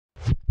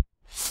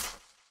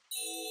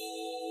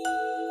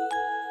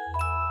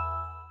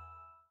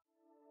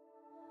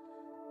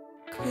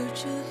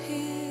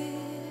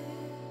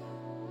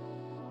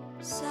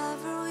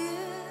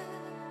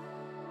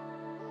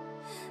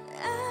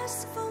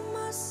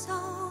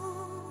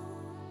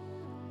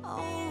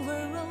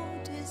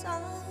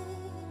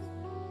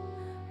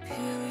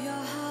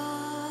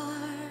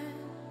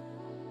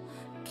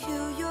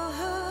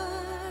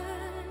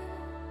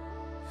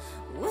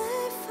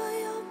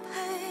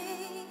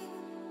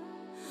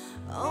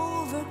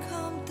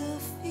overcome the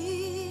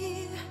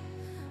fear，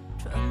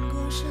 转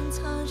过身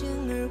擦肩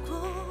而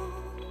过，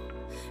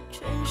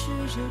全世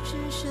界只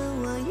剩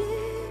我一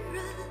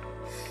人，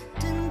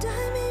等待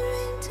命运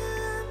的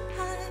安排，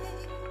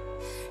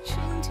倾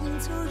听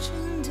走近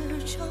的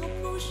脚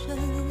步声，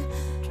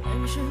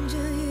转瞬间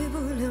一不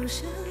留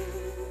神，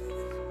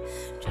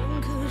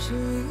正可是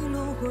一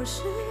路或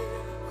是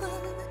魂，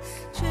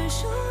接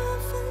受缘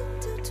分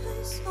的推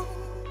送，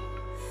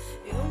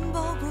拥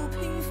抱不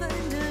平凡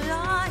的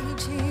爱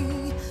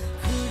情，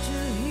可知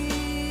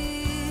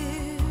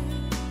一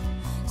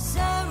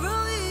散如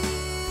烟。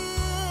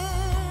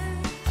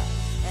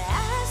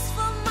As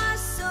for my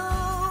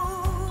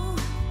soul,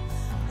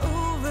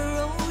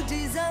 overall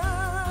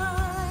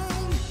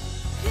design,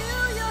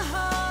 kill your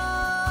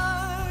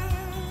heart,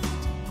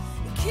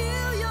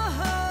 kill your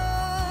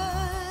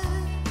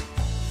hurt,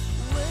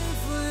 wait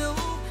for your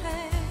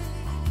pain,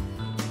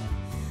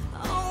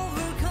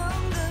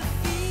 overcome the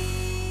fear。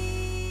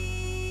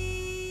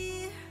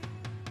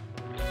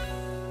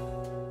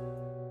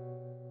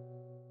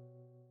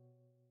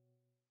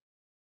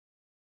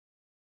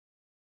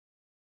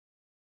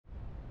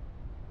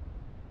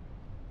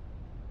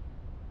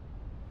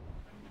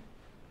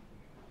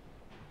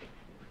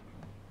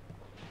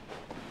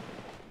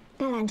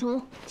大懒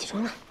虫，起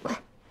床了，快！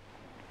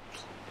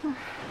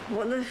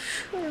我在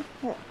睡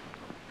会儿。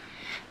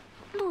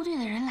陆队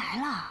的人来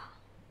了。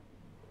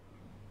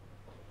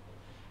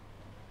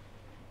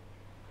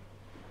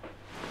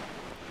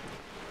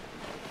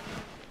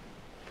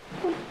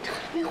我这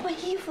还没换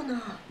衣服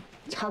呢。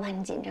瞧把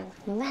你紧张的，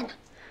你慢呢。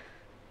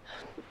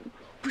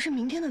不是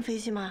明天的飞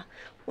机吗？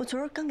我昨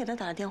儿刚给他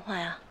打了电话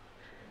呀。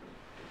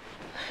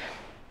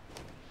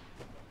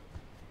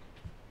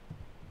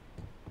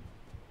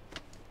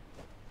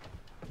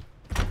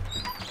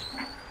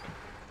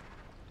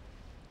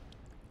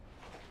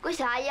桂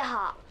小阿姨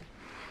好。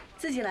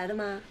自己来的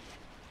吗？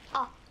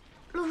哦，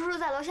陆叔叔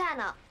在楼下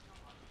呢。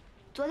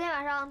昨天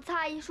晚上蔡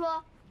阿姨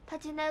说她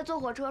今天坐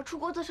火车出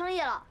国做生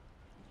意了。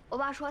我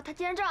爸说他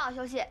今天正好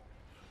休息，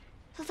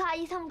送蔡阿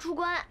姨他们出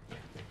关。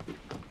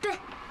对，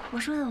我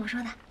说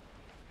的，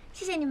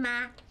谢谢你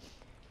妈。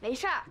没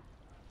事儿。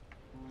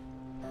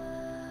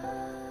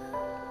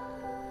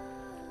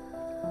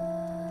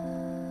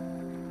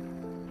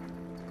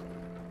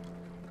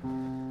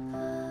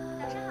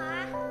早上好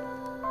啊。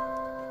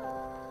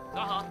早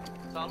上好，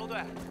早上陆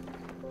队。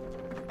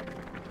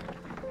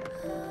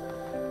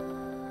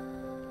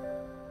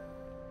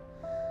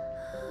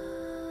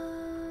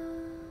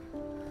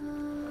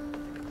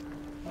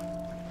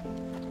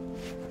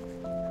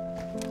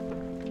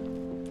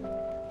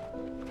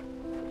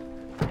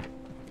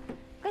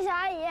桂小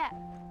阿姨，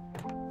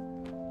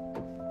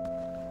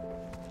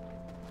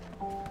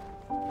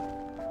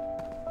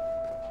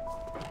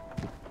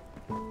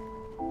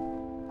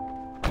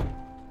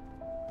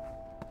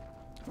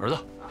儿子，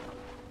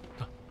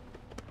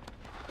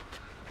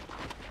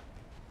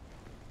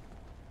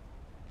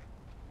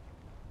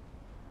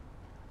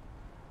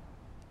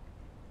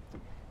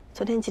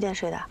昨天几点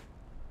睡的？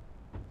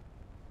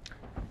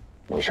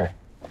没事。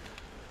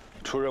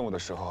出任务的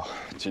时候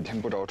几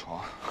天不着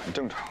床很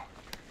正常，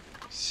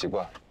习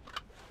惯了。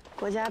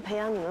国家培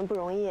养你们不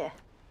容易，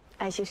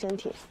爱惜身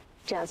体，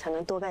这样才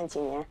能多干几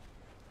年。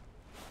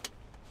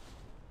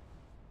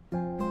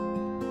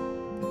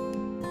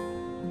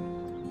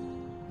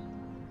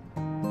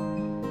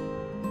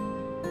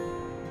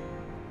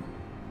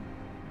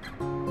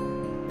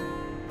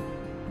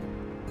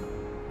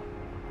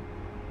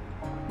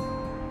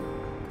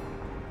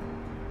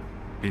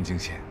边境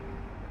线，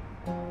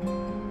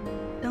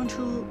当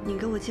初你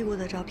给我寄过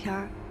的照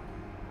片，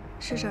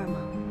是这儿吗？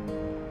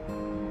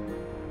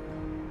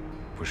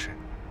不是。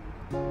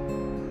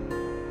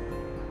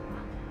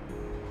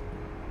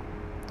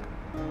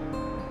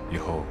以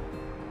后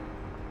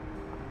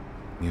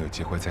你有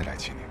机会再来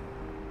吉宁，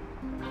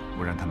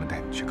我让他们带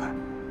你去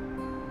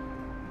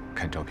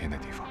看照片的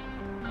地方。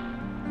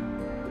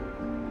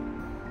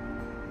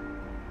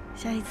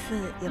下一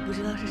次也不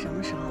知道是什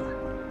么时候了。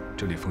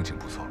这里风景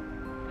不错，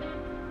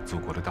祖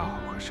国的大好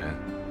河山，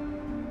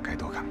该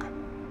多看看。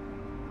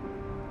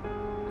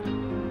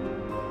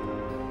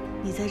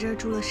你在这儿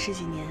住了10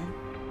几年，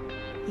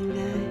应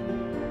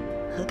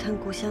该和看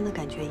故乡的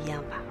感觉一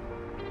样吧？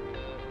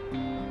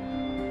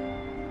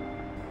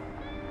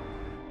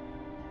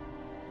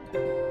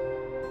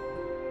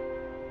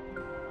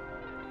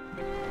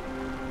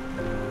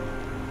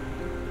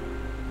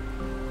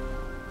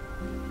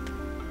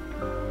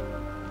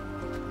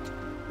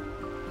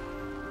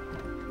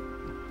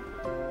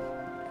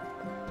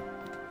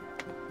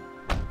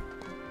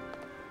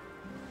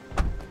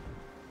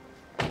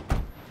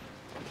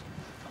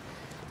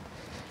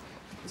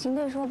秦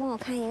队说帮我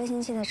看1个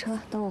星期的车，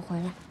等我回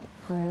来。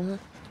好人啊。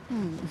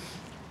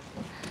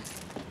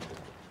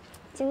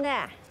秦队，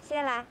谢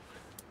谢啦。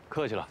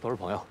客气了，都是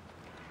朋友。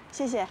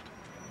谢谢。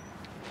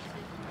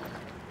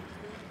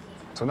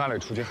从那里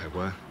出境海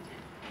关，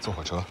坐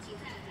火车。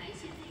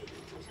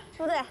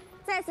陆队，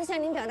再次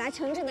向您表达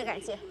诚挚的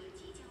感谢。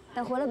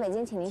等回了北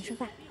京，请您吃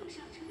饭。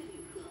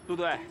陆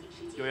队，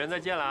有缘再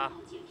见了啊！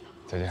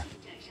再见。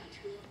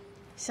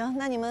行，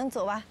那你们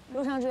走吧，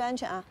路上注意安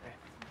全啊！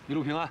一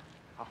路平安。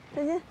好，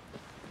再见。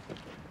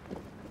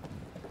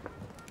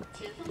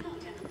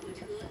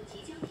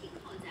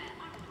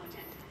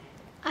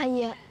阿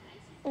姨，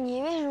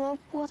你为什么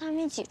不和他们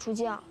一起出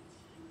境？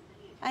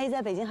阿姨在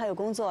北京还有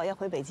工作，要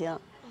回北京。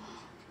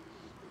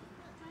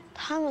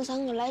他们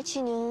3个来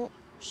齐宁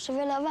是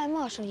为了外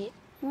贸生意。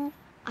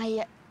阿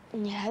姨，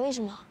你来为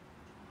什么？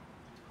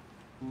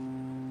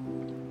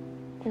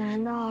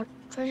难道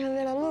专程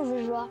为了陆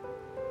叔叔？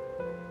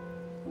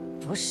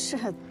不是，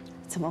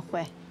怎么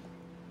会？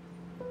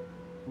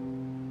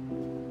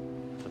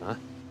小南，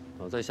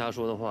要再瞎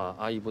说的话，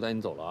阿姨不带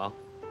你走了啊！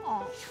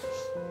哦。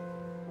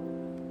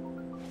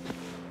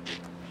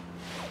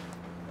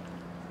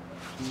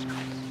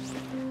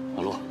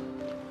王璐，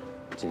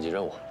紧急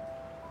任务，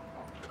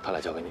看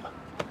来交给你了。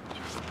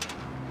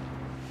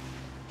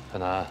小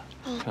南，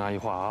听阿姨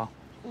话啊。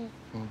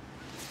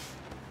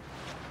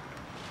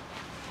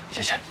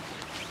谢谢。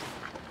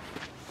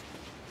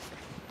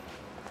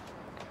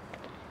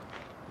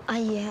阿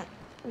姨，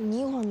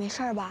你一会儿没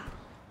事吧？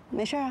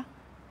没事啊。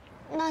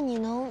那你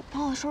能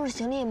帮我收拾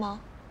行李吗？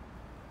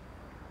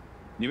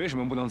你为什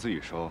么不能自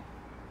己收？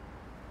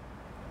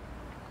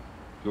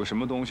有什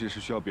么东西是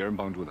需要别人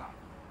帮助的？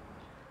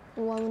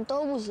我们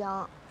都不行，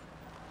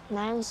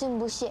男人心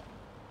不细，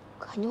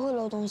肯定会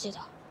漏东西的。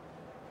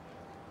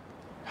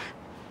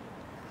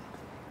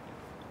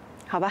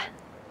好吧，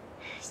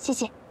谢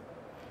谢。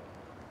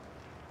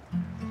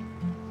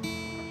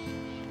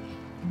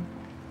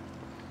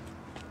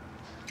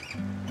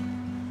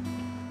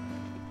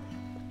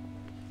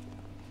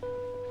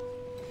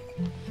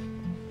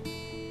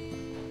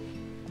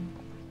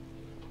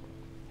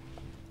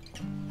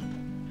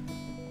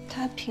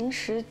他平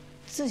时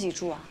自己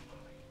住啊？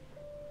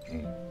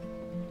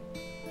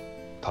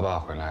他爸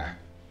回来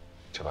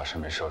就把设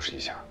备收拾一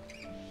下，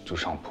住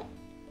上铺。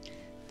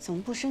怎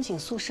么不申请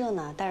宿舍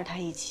呢？带着他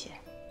一起。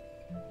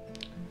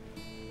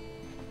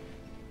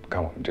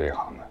干我们这一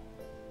行的，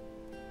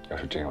要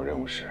是真有任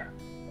务时，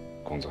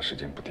工作时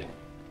间不定，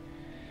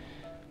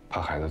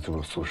怕孩子住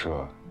入宿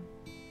舍，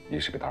一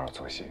是个打扰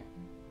作息，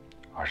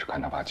二是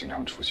看他爸经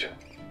常出去，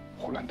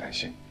胡乱担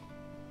心。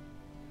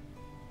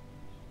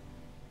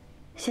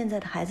现在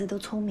的孩子都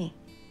聪明，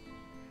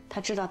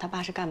他知道他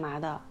爸是干嘛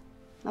的，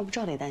那不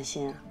照得担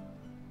心啊。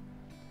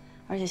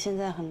而且现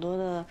在很多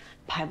的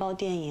排爆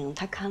电影，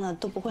他看了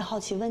都不会好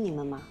奇问你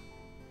们吗？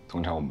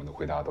通常我们的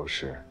回答都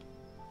是，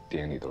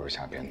电影里都是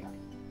瞎编的，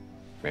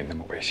没那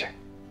么危险。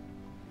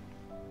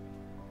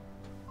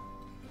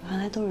原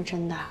来都是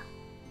真的，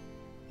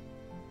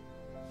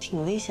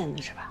挺危险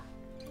的是吧？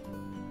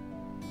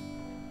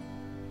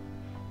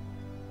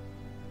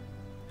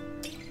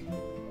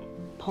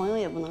朋友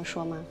也不能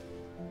说吗？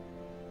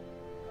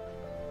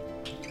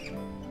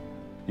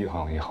一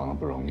行一行的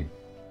不容易，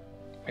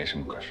没什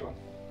么可说的。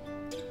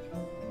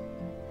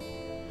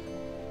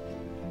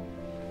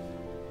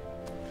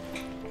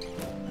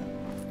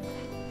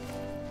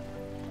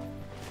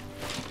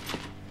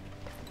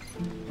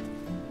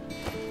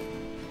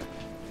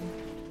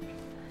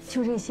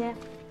就这些。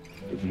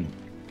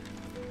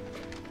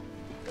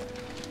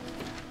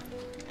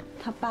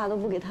他爸都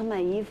不给他买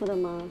衣服的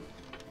吗？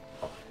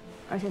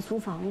而且租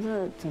房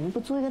子怎么不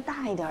租一个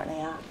大一点的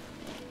呀？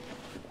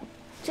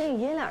这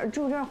爷俩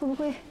住这儿会不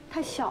会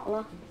太小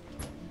了？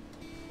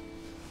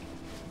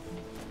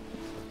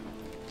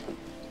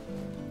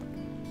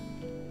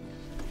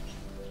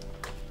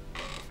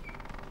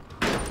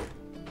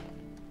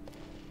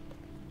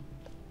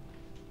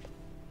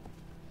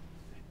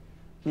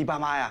你爸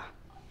妈呀？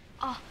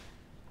哦，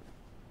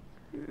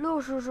陆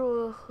叔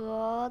叔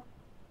和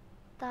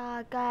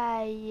大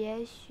概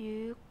也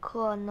许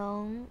可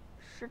能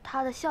是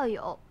他的校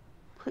友。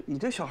你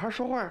这小孩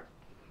说话，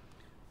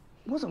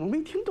我怎么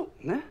没听懂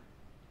呢？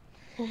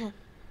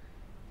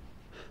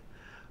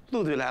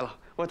陆队来了，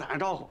我打声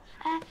招呼。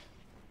哎，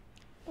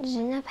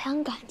人家培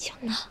养感情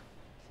呢。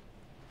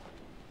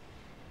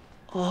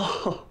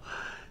哦，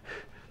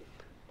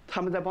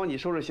他们在帮你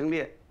收拾行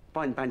李，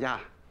帮你搬家。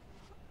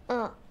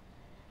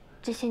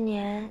这些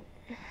年，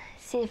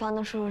谢谢房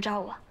东叔叔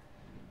照顾。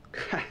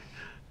嗨，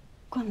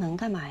关门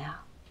干嘛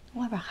呀？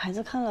外边孩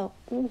子看了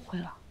误会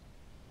了。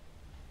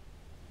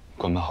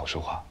关门好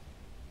说话。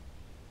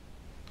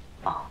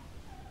哦。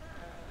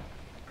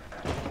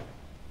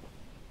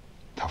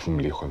他父母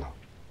离婚了，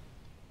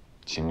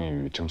秦明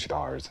宇争取到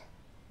儿子，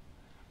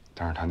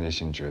但是他内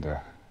心觉得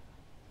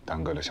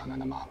耽搁了小南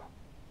的妈妈，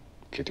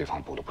给对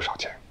方补了不少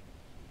钱。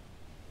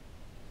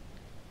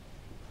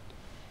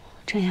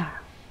这样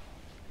啊？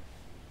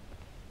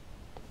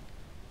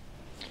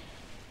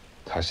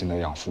他现在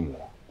养父母，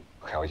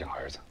还要养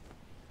儿子，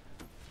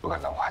不敢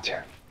乱花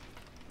钱。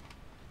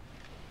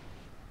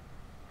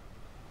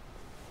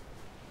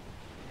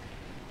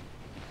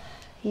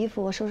衣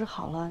服我收拾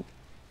好了，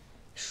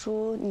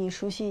书你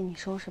熟悉你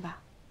收拾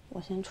吧，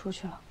我先出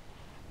去了。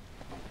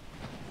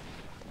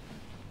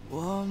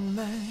我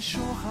们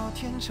说好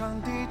天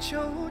长地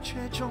久，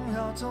却终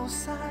要走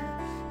散。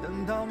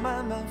等到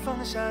慢慢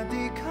放下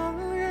抵抗，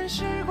任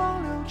时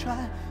光流转，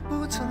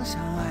不曾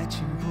想爱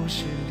情不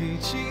是历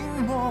经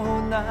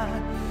磨难。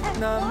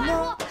那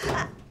么，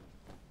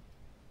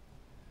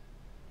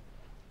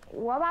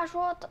我爸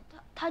说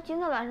他今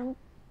天晚上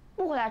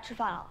不回来吃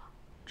饭了。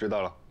知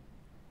道了。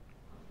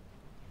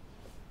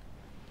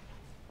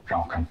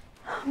让我看。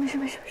没事，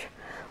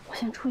我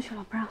先出去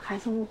了，不让孩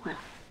子误会了。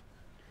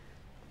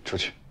出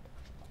去。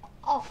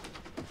哦。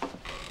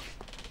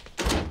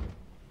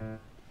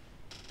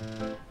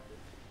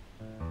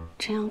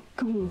这样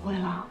更误会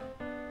了。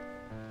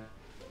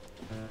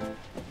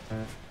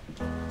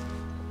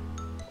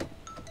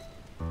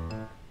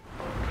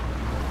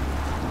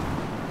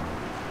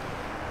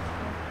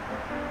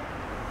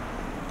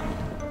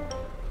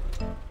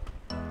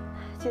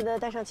记得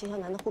带上秦小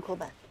楠的户口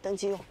本，登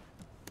记用。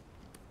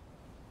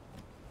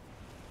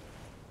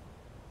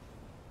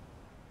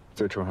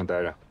在车上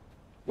待着，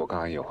我跟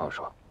阿姨有话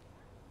说。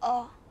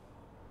哦。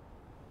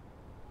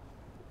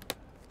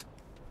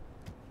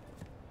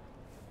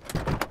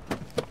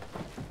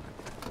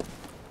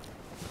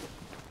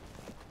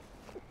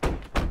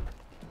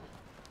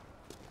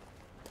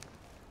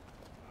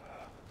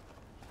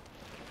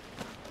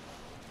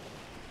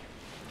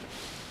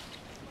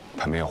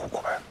他没有户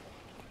口本。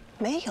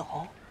没有。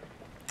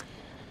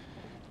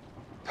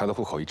他的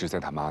户口一直在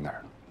他妈那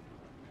儿。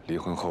离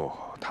婚后，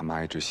他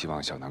妈一直希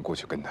望小南过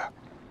去跟他。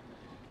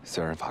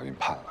虽然法院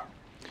判了，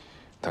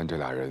但这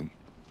俩人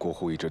过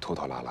户一直拖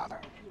拖拉拉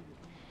的。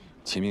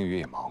秦明宇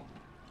也忙，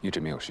一直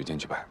没有时间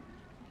去办。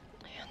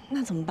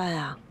那怎么办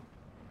啊？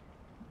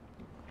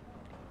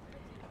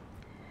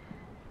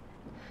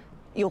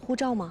有护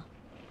照吗？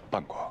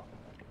办过。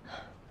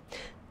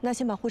那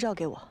先把护照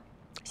给我，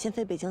先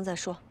飞北京再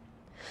说。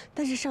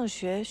但是上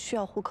学需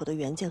要户口的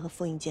原件和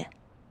复印件，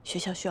学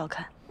校需要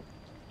看。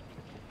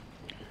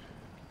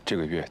这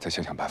个月再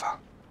想想办法。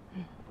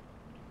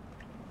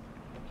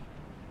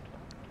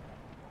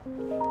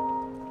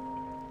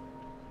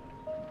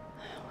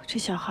这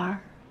小孩儿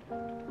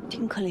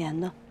挺可怜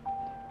的。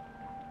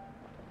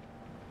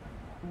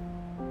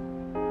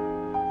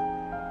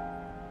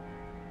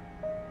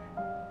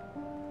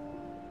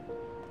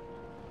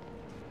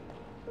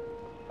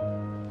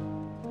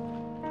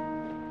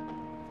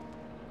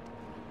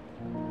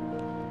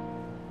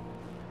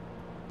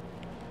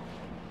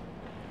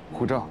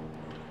护照。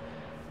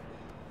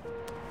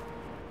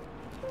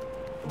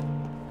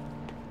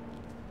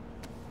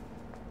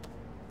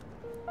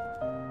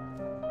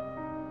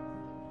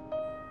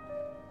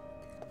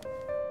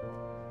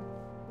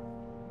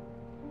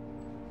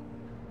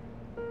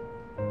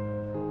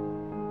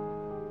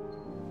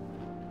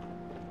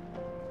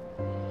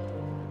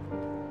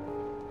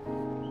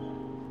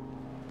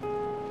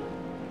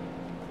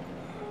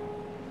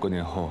过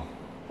年后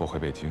我回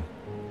北京。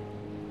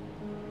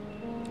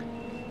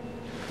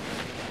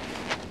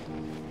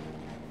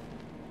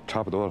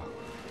差不多了，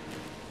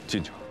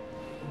进去吧。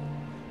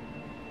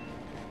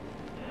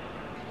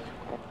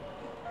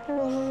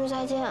陆叔叔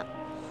再见。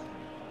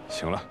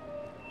行了，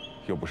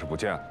又不是不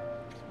见了。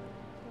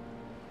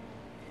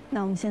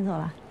那我们先走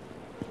了。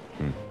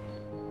嗯。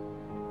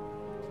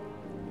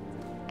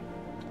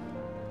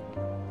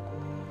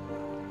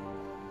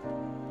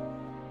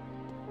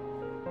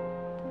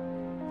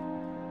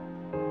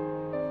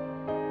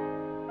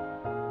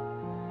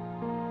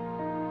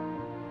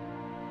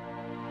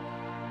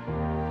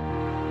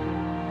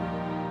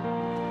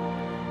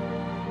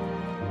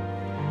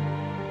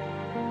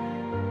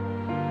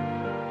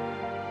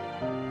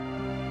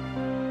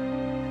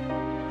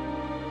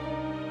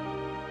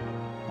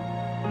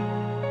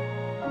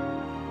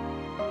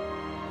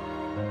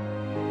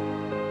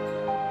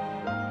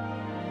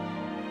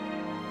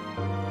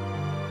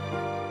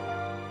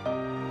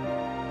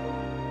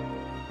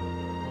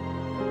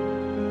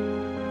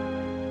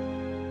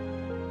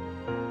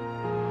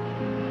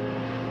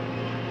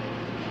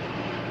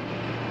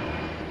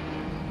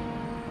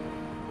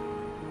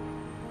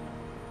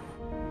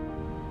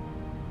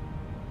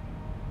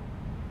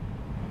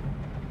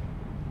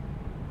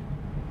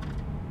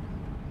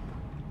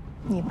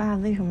你爸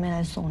为什么没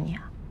来送你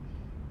啊？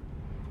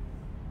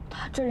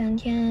他这2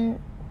天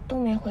都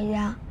没回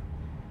家，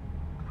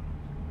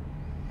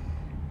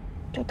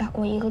就打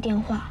过1个电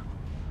话。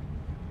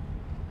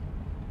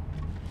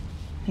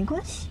没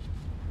关系，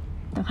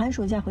等寒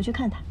暑假回去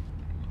看他。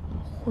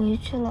回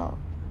去了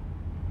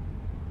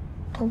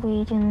都不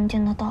一定能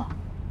见得到。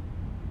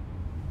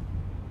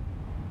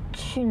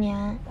去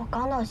年我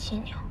刚到西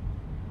宁，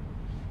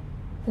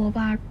我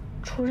爸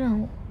出任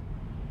务，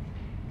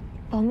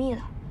保密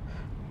的。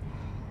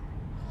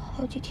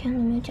好几天都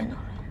没见到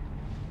人。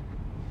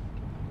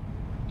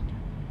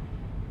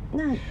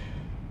那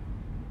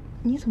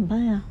你怎么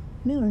办呀？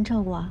没有人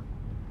照顾啊？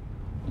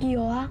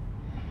有啊，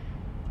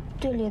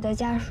队里的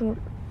家属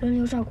轮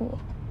流照顾我。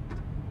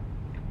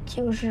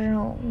就是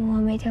我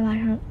每天晚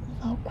上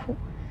老哭，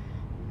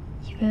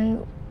因为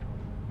我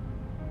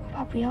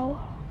爸不要我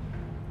了。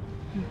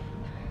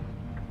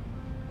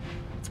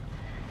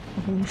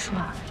我跟你说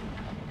啊，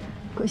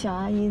郭小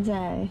阿姨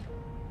在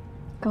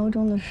高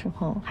中的时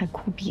候还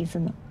哭鼻子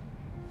呢。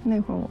那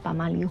会儿我爸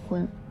妈离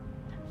婚，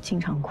经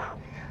常哭。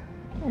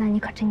那你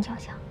可真娇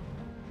小。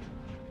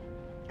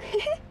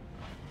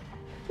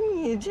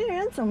你这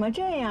人怎么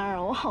这样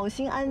啊？我好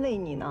心安慰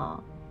你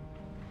呢。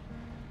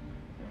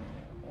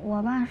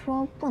我爸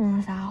说不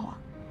能撒谎，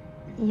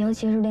尤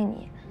其是对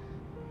你。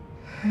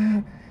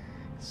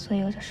所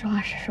以我就实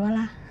话实说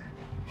啦。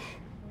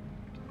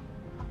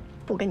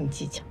不跟你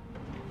计较。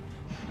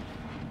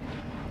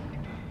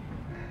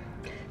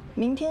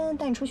明天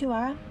带你出去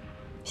玩啊，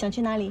想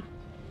去哪里？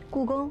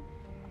故宫、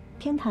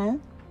天坛，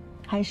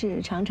还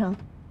是长城？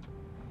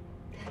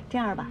这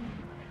样吧，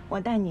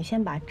我带你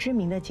先把知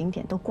名的景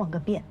点都逛个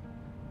遍，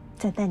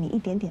再带你一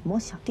点点摸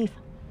小地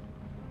方。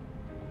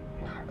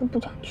哪儿都不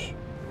想去。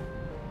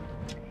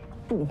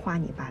不花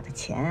你爸的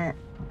钱。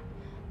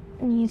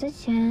你的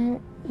钱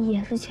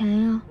也是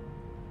钱呀。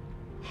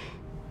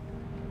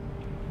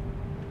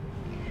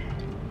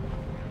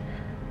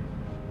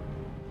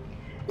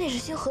那是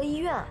星河医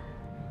院。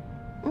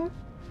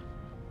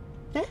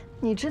哎，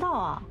你知道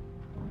啊？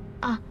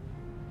啊，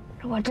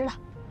我知道。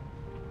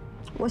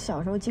我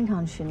小时候经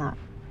常去那儿。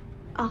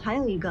啊，还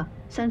有一个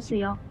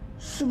341，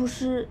是不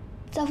是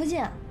在附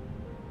近啊？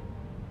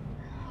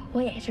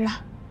我也知道。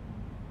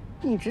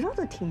你知道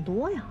的挺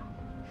多呀。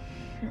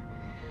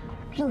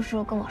陆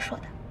叔跟我说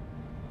的。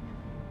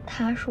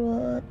他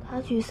说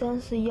他去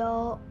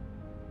341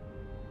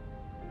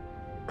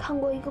看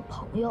过一个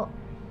朋友，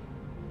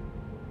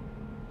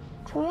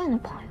住院的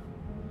朋友。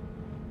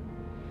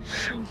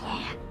是你。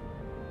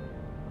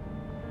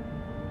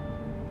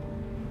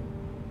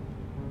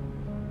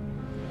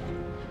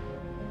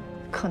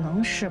可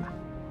能是吧。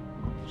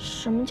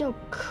什么叫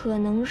可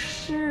能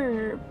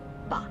是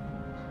吧？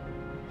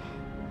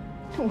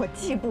我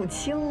记不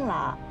清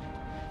了。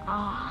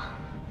啊。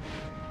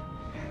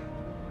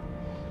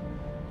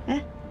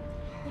哎，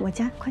我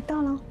家快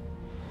到了，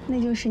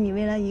那就是你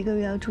未来1个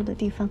月要住的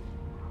地方。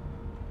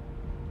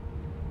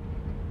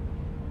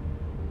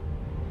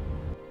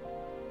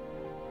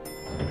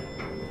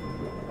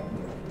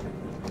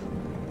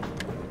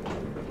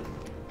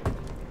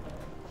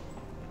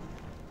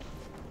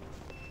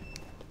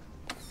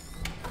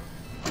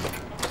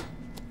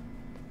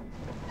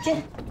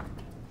进。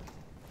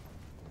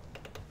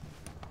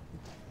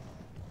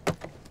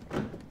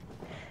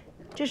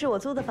这是我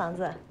租的房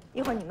子，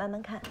一会儿你慢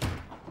慢看。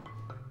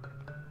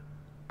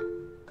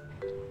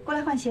过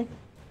来换鞋。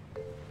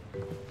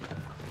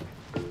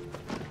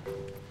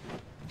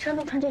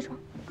穿这双。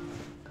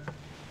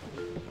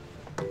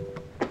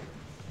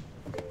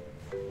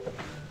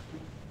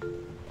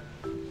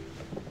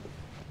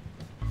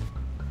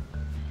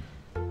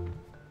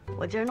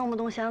我今儿弄不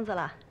动箱子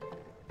了，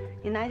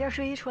你拿一件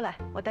睡衣出来，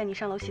我带你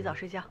上楼洗澡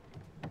睡觉。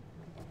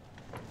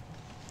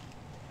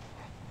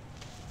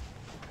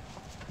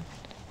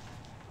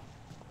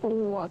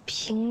我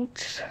平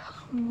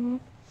常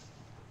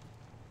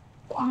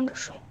光着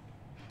睡。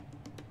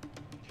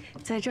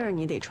在这儿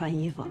你得穿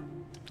衣服，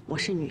我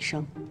是女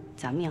生，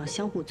咱们要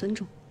相互尊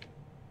重。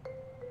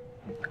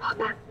好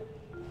吧。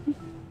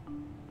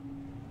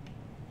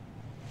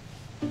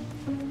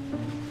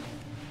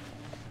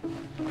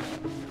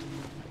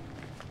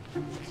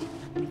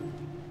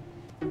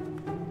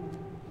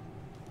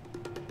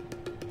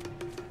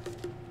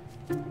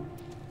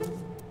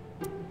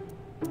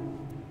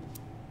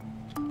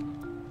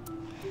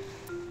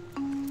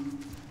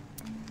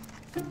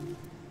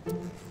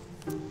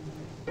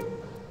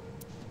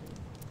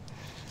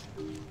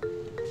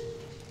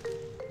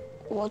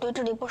我对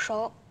这里不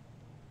熟，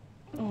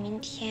明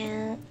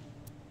天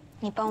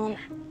你帮我买。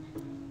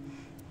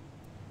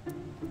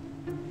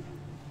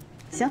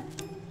行，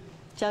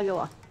交给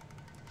我。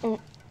嗯。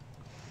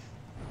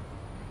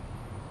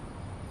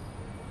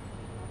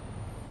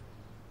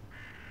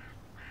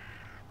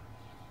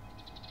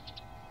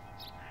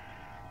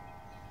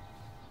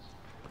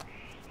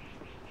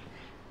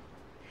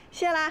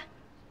谢啦。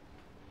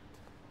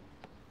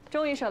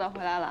终于舍得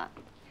回来了，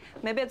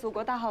没被祖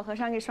国大好河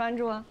山给拴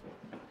住啊。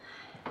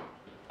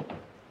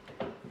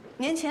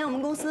年前我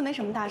们公司没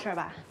什么大事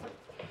吧？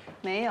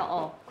没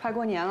有，快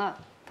过年了，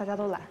大家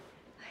都懒。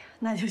哎呀，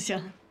那就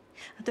行。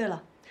对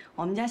了，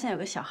我们家现在有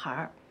个小孩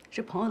儿，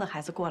是朋友的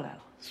孩子过来了，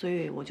所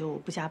以我就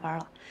不加班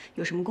了。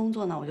有什么工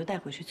作呢，我就带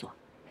回去做。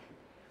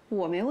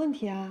我没问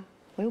题啊，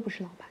我又不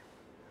是老板。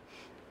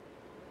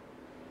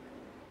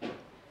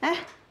哎，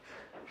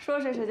说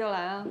谁谁就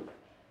来啊！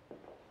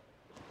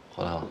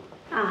回来了。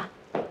啊。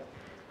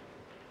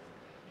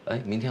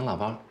哎，明天腊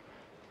八，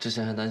之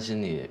前还担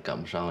心你赶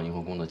不上银河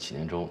宫的祈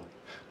年周，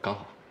刚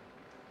好。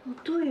哦，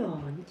对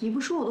哦，你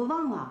不说我都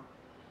忘了。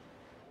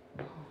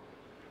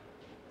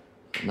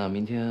那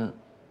明天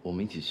我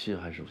们一起去，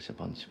还是我先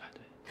帮你去排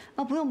队？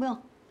哦，不用不用，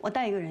我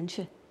带一个人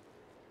去。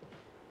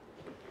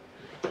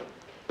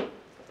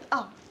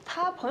哦，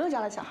他朋友家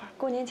的小孩，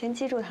过年前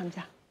寄住他们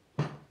家。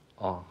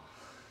哦，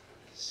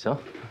行。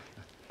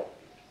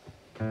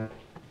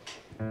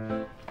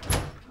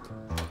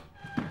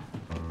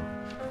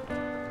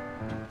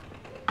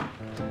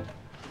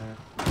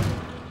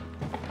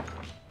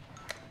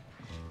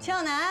齐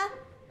小南，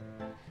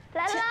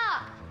来了。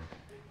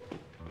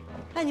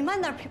哎，你你慢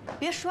点，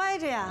别摔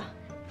着呀。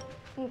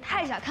你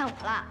太小看我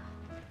了，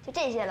就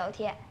这些楼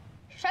梯，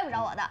是摔不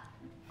着我的。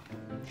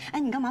哎，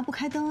你干嘛不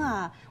开灯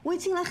啊？我一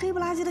进来黑不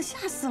拉几的，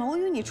吓死了，我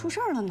以为你出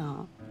事儿了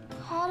呢。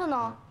开了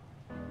呢，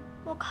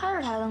我开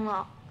着台灯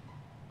呢。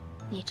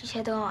你这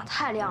些灯啊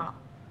太亮了，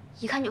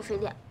一看就费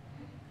电。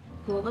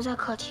我不在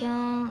客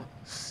厅，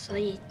所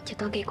以就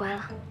都给关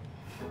了。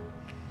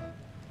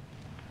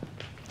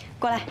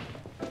过来。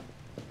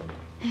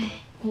哎，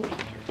你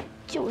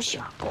就喜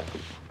欢狗。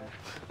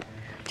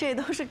这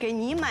都是给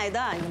你买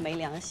的，你没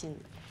良心。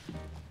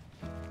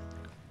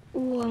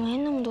我没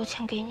那么多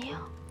钱给你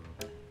啊。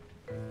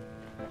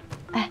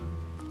哎，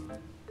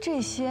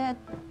这些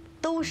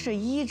都是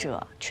1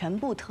折，全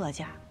部特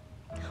价。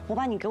我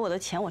把你给我的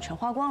钱我全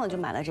花光了，就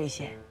买了这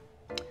些。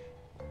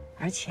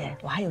而且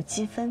我还有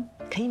积分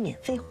可以免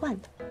费换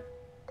的。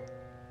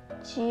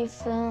积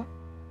分，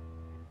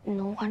你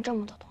能换这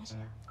么多东西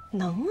啊？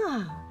能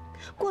啊，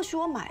过去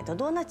我买的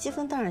多，那积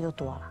分当然就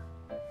多了。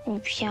你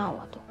骗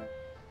我的。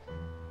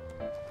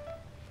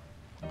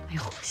哎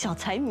呦，小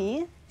财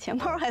迷，钱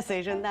包还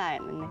随身带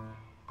呢。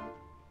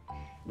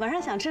晚上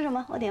想吃什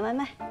么？我点外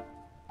卖。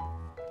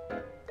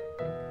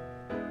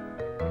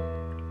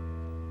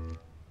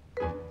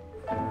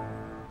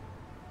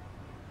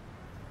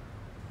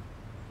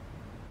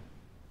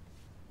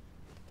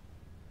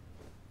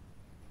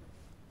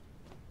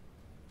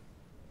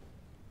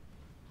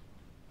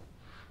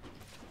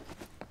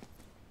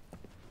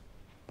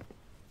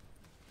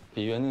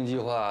比原定计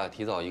划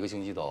提早1个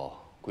星期走，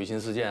归心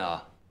似箭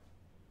啊！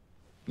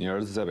你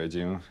儿子在北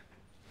京，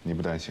你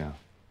不担心啊？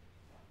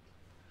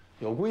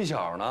有归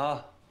小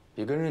呢，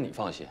比跟着你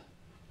放心。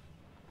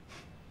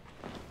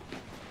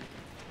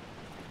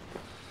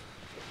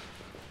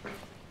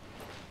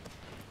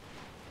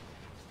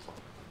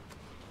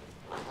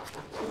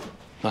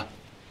来，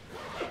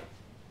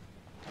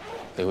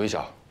给归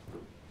小，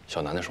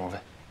小南的生活费。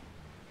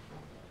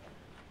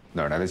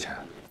哪儿来的钱？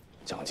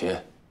奖金。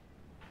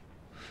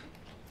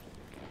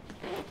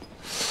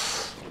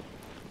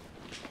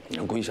你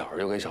让归小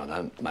又给小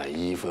南买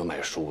衣服又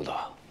买书的，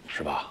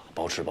是吧？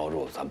包吃包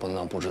住，咱不能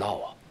当不知道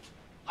啊。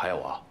还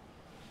有啊，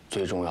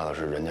最重要的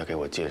是人家给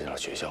我介绍了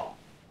学校，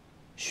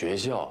学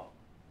校，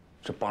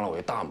这帮了我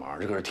一大忙，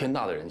这可是天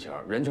大的人情，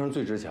人情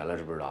最值钱了，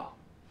知不知道？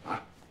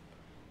啊，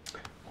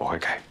我会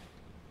给。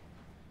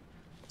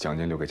奖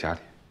金留给家里，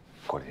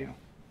够你用。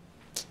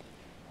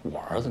我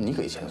儿子，你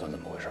给钱算怎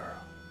么回事啊？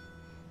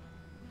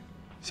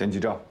先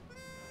记账，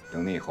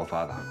等你以后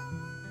发达了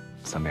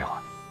，3倍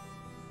还。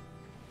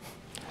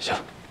行。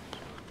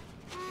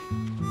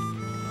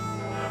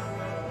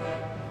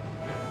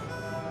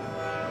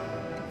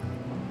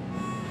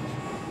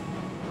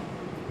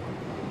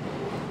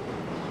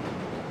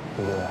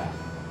对不对？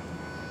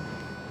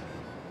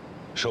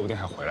说不定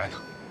还回来一趟。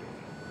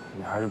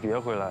你还是别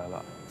回来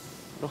了，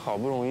这好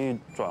不容易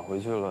转回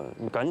去了，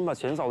你赶紧把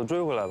钱嫂子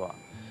追回来吧。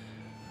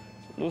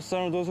都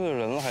30多岁的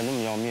人了，还那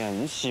么要面子，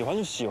你喜欢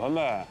就喜欢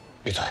呗。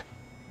闭嘴。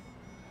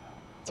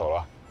走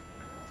了。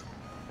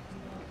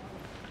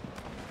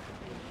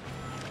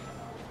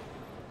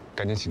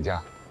赶紧请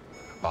假，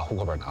把户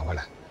口本拿回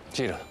来。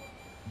记着呢。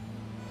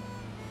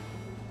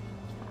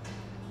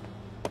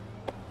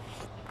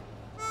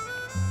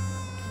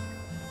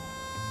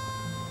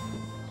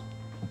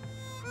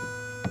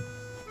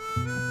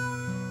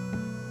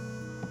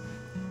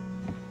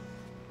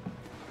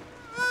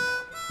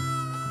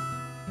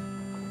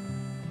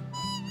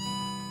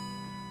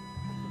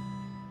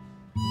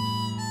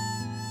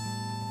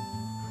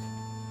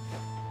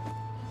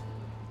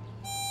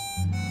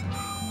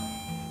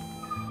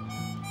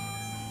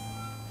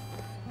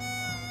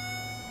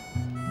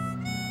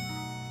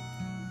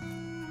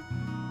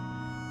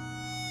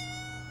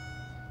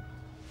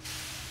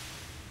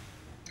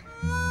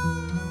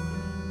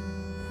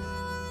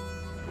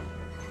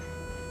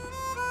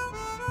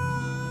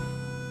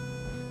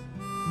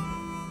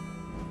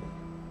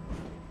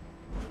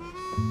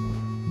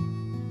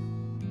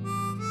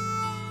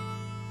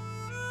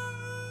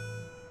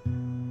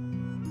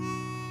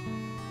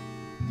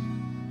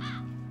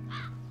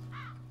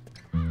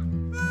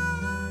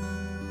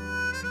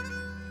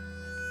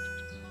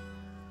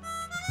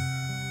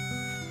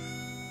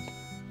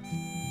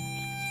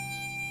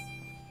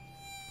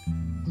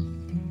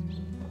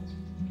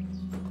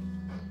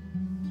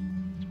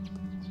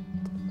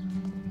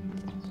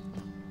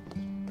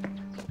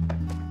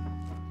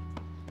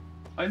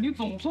哎，你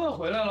总算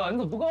回来了，你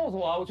怎么不告诉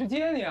我啊？我去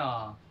接你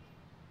啊！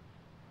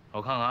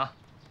我看看啊。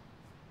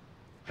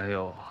哎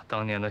呦，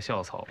当年的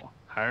校草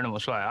还是那么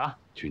帅啊！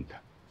俊的。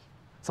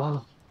走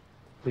走，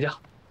回家。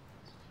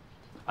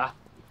哎，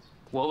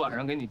我晚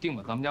上给你订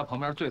了咱们家旁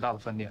边最大的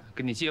饭店，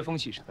给你接风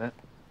洗尘。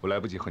我来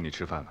不及和你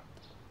吃饭了，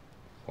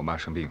我妈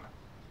生病了，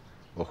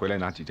我回来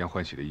拿几件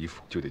换洗的衣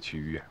服就得去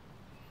医院。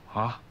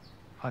啊，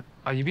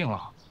阿姨病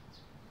了。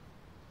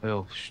哎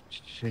呦，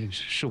这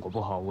是我不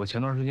好，我前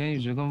段时间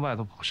一直跟外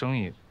头跑生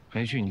意，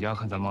没去你家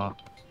看咱妈。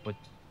我。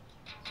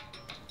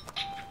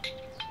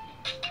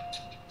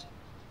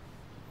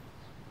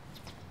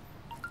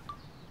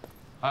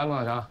哎，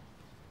孟小强，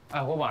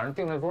哎，我晚上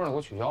订那桌呢，给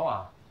我取消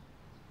啊！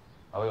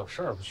我有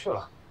事儿不去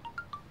了。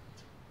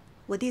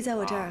我弟在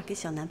我这儿给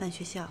小南办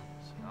学校。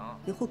行。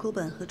你户口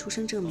本和出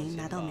生证明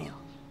拿到没有？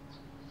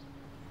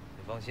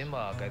你放心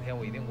吧，改天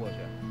我一定过去。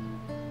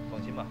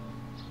放心吧。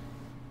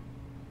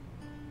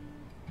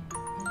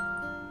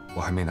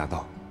我还没拿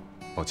到，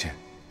抱歉，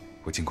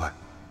会尽快。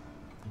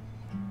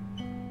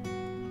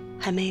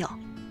还没有。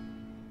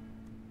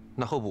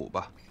那候补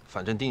吧，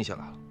反正定下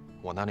来了，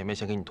我拿里面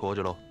先给你拖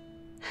着喽。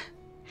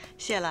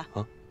谢了。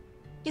啊？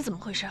你怎么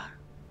回事？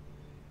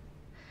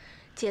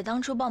姐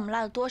当初帮我们拉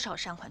了多少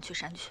善款去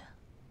山区？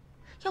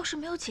要是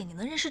没有姐，你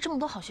能认识这么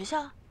多好学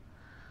校？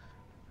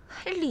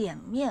还脸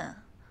面，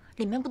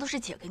脸面不都是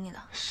姐给你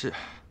的？是。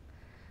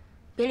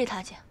别理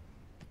他，姐。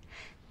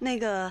那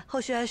个后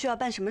续还需要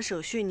办什么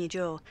手续，你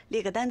就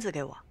列个单子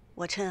给我，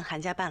我趁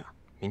寒假办了。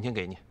明天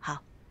给你。好。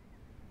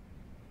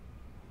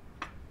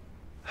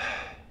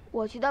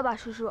我去的吧，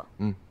叔叔。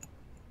嗯。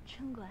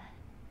真乖。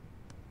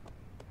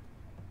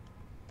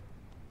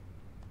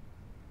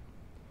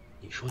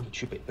你说你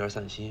去北边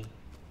散心，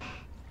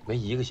没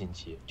1个星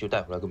期就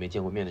带回来个没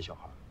见过面的小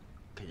孩，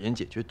给人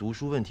解决读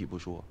书问题不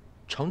说，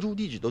常住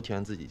地址都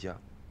填自己家。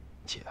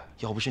姐，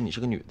要不是你是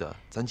个女的，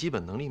咱基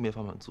本能力没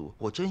法满足，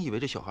我真以为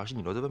这小孩是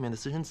你留在外面的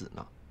私生子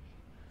呢。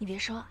你别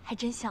说，还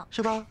真像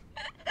是吧？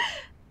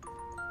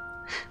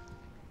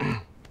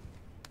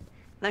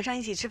晚上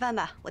一起吃饭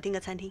吧，我订个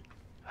餐厅。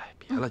哎，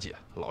别了姐，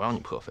老让你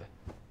破费。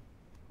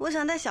我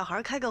想带小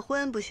孩开个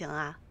荤，不行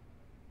啊？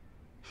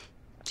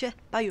去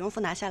把羽绒服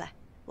拿下来，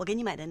我给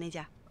你买的那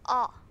件。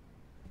哦。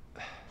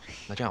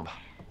那这样吧，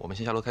我们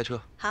先下楼开车。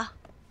好，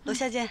楼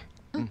下见。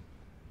嗯。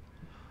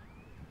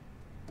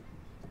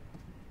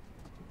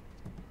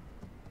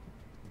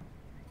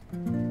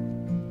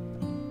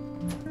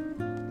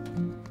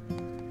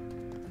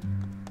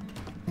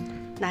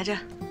拿着。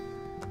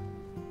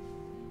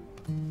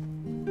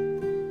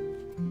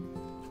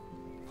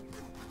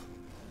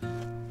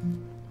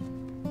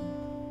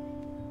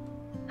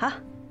好，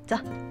走。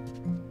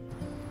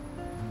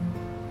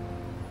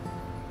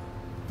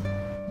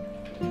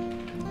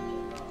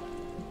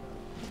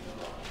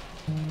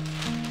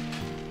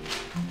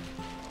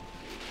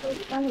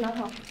帮你拿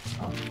好。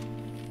好。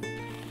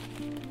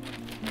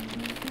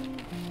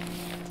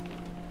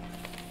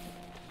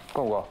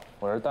够不够？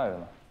我这带着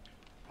呢。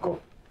够。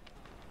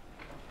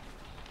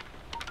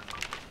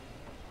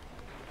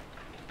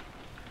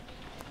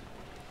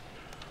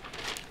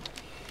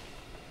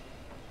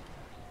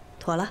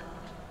妥了。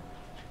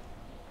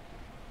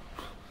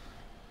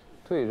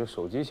对着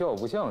手机笑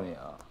不像你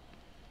啊，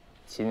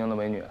齐宁的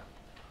美女。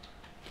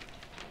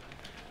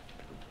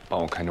帮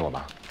我看着我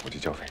吧，我去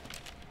交费。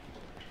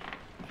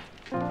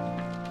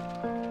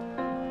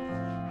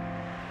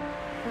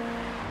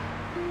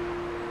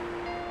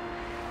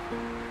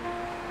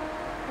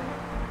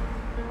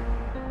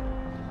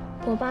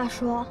我爸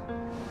说，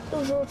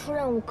陆叔出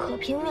任务可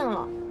拼命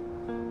了，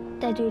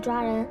带队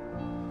抓人，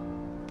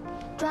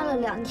抓了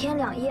2天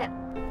2夜，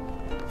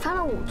翻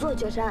了5座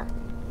绝山，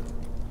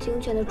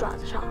精确的爪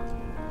子上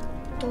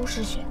都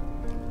是血，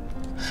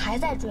还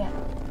在追。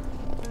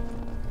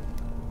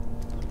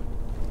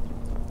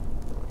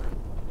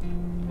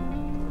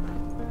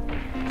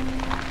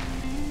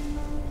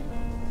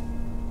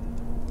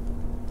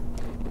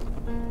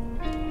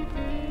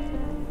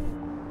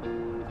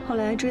后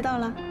来追到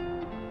了？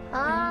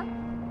啊，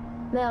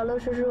没有陆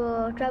叔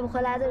叔抓不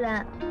回来的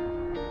人。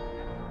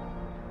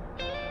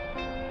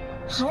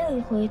还有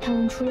一回，他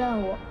们出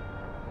任务，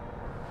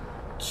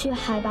去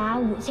海拔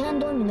5000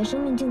多米的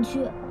生命禁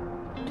区，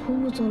徒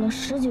步走了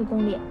10几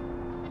公里，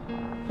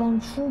往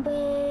出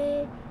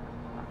背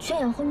圈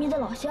养昏迷的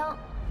老乡，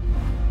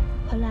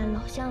回来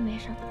老乡没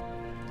事，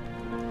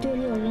队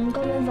里有人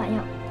高原反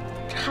应，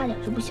差点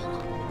就不行了。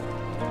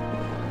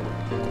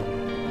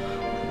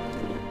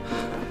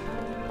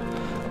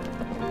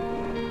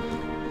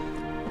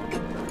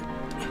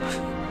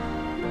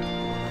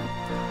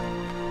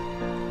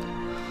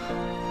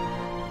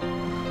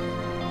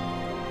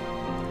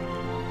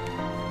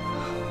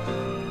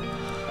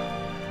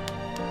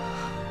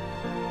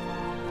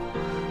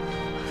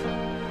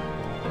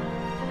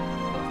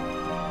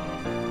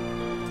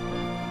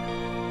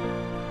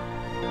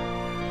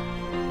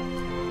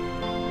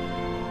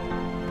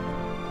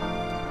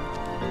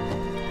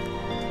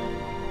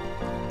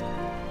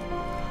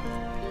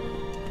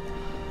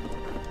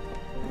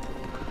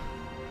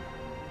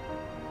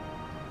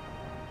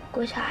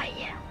郭小阿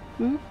姨，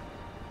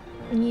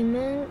你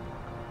们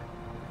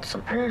怎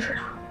么认识的？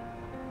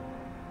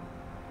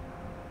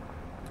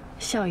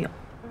校友，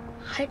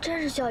还真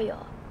是校友。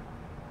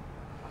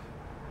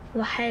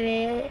我还以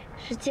为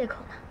是借口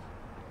呢。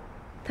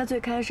他最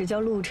开始叫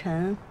陆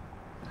晨，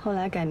后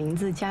来改名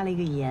字加了一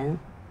个言，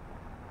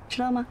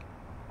知道吗？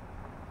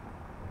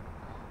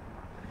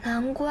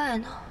难怪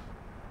呢。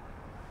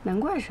难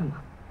怪什么？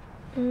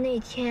那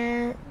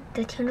天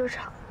在停车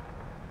场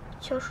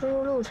叫叔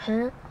叔陆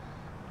晨，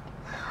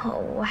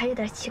我还有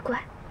点奇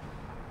怪。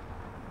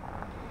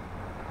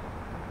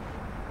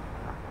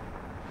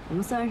我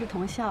们虽然是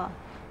同校，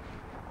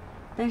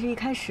但是一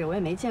开始我也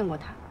没见过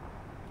他，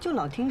就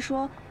老听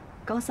说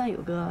高三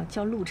有个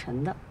叫陆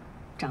晨的，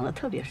长得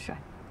特别帅。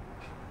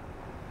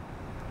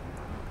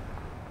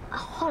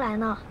后来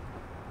呢？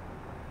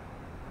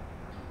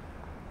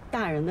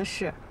大人的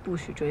事不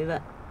许追问。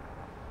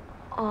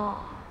哦。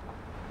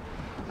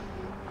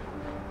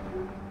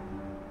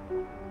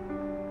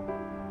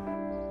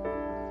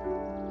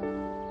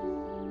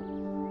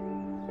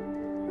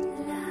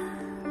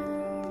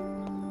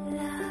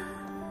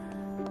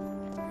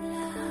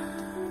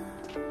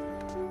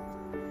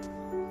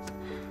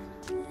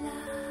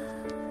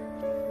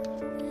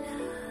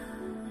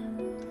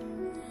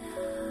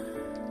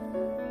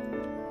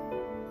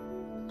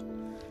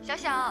小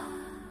小，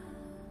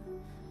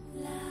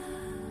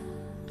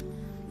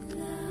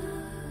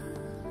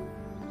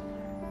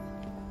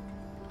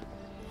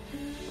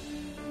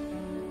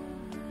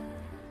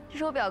这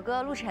是我表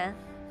哥陆晨。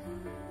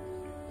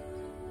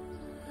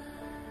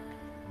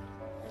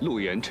陆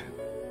延辰。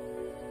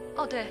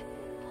哦，对，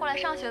后来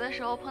上学的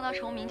时候碰到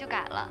重名就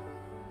改了，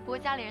不过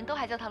家里人都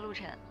还叫他陆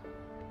晨。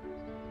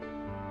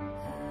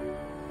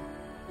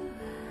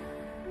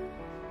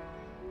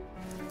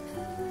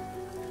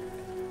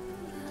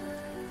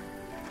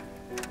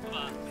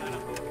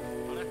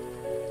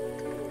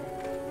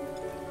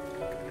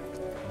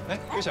哎，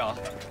魏晓，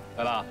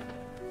来啦！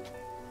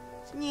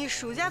你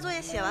暑假作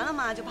业写完了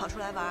吗？就跑出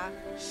来玩？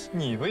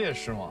你不也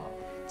是吗？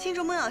庆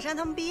祝孟小山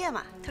他们毕业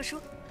嘛，特殊。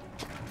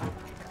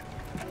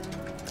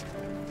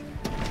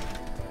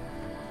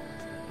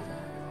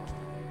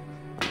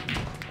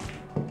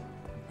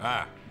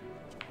哎，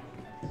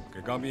给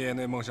刚毕业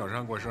那孟小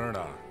山过生日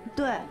的。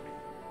对。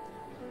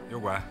有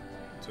管，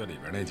最里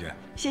边那间。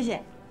谢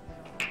谢。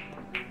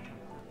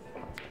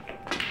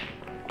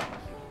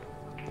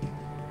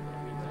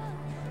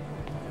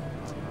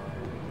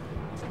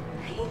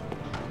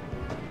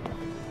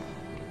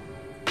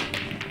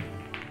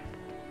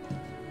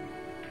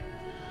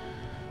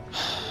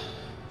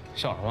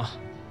笑什么？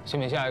信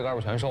不信下一杆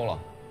我全收了？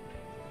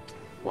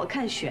我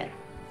看悬。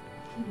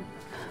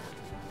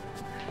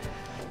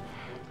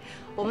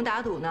我们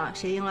打赌呢，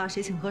谁赢了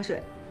谁请喝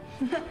水。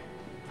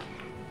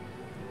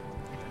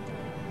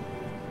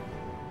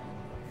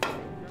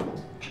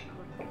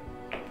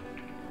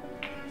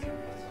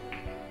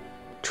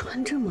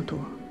穿这么多，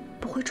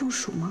不会中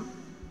暑吗？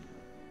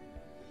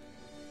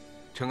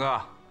陈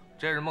哥，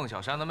这是孟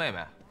小山的妹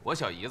妹，我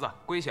小姨子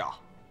归晓。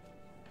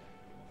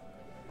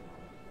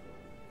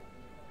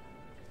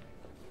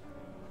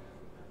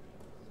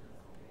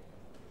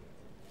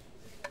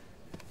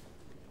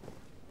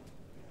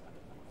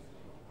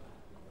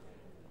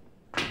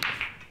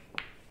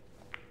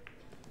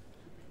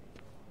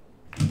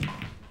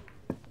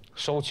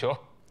收球。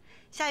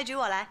下一局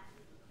我来。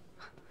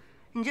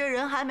你这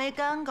人还没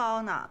干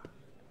高呢，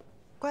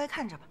乖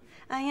看着吧。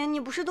哎呀，你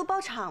不是都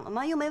包场了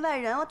吗？又没外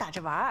人，我打着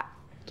玩儿。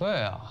对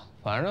呀，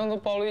反正都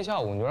包了一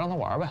下午，你就让他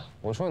玩呗。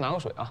我出去拿个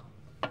水啊。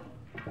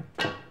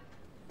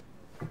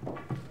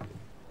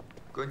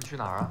哥，你去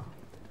哪儿啊？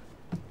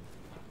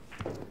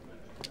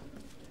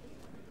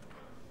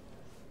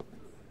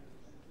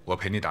我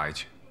陪你打一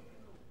局。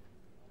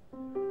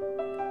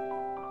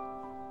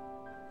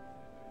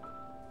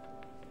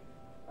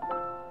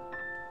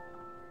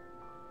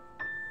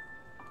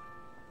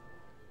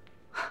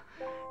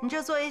你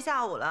这坐一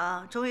下午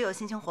了，终于有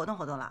心情活动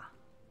活动了。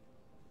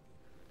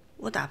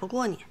我打不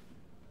过你。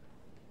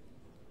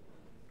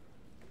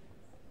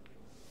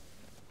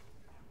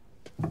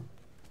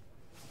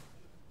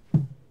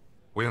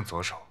我用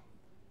左手，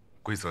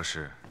规则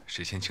是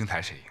谁先清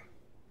台谁赢。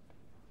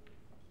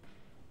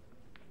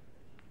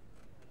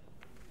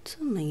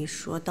这么一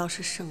说，倒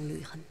是胜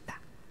率很大。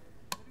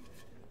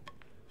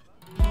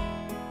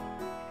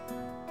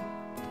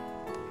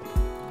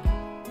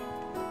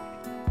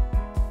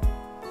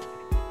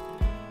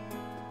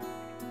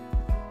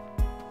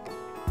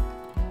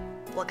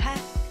我开。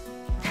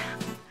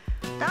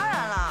当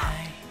然了，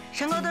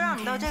陈哥都让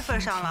你到这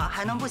份上了，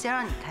还能不先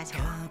让你开球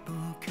啊？可不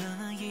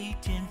可以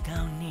见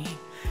到你，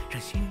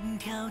让心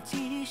跳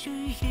继续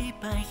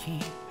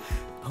110，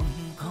砰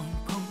砰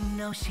砰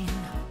闹心。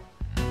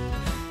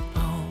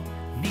哦，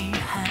你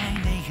还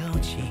没有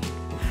起，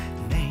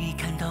没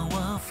看到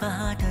我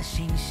发的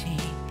信息，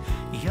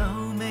有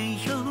没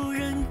有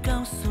人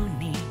告诉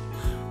你，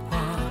我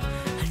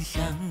很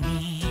想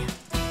你？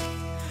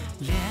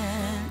恋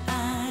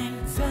爱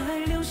在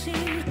流行，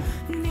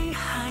你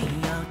还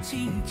要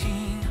静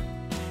静，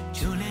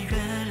就连月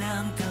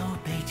亮都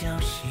被叫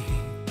醒，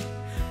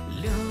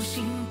流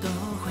星都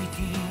会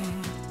停。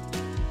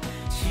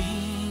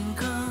情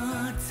歌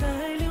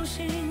在流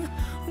行，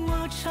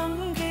我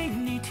唱给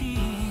你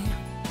听，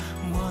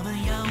我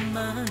们要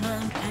慢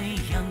慢培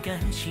养感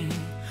情，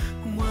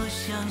我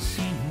相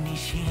信你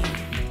行。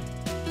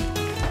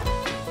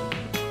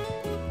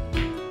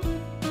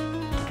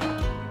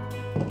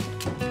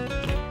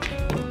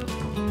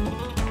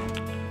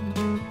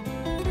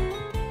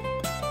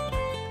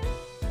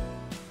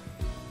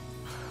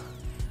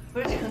不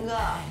是陈哥，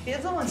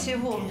别这么欺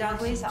负我们家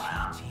龟晓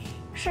呀！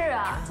是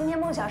啊，今天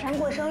孟小山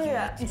过生日，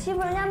你欺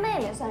负人家妹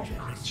妹算什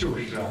么？就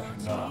是啊，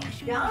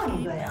陈哥。让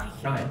你这样。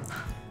让你。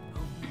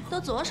都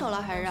左手了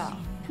还绕？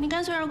你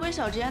干脆让龟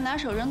小直接拿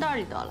手扔袋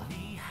里得了。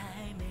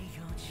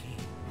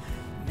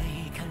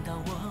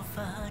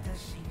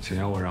想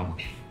要我让吗？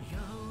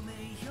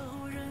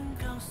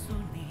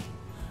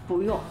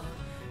不用。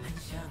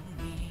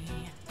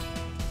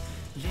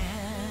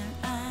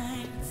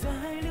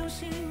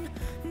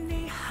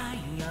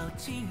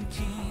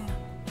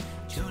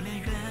就连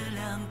月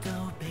亮都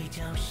被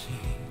叫醒，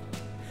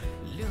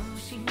流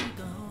星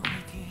都会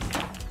停。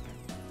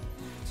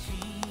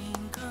情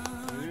歌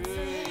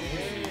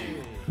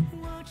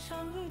我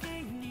唱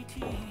给你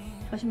听。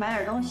我去买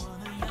点东西。我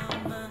们要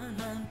慢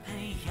慢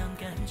培养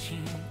感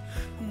情，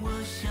我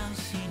相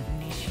信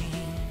你心。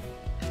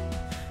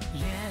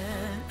恋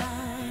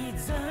爱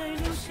在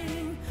流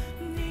行，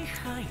你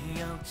还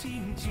要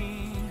静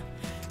静。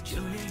就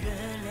连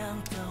月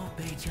亮都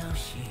被叫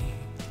醒。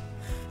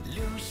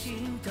流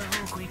星都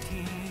会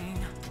停。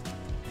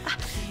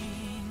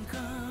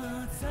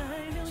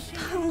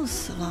太梦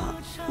死了，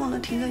忘了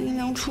停在阴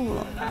凉处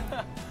了。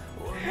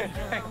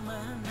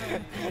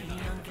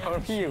碰着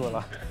屁股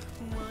了。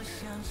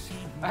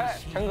哎，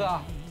陈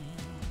哥。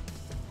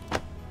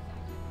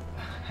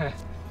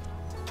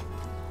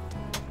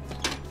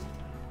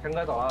陈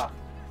哥走了。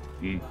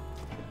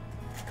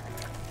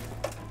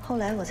后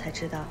来我才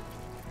知道，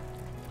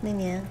那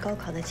年高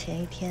考的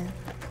前一天，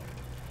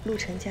陆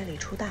晨家里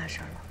出大事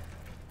了。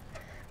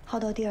耗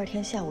到第2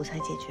天下午才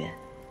解决，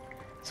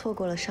错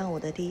过了上午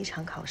的第1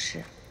场考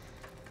试。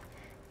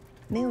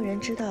没有人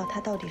知道他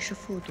到底是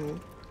复读，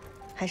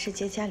还是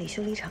接家里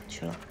修理厂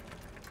去了。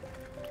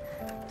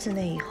自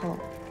那以后，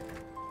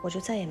我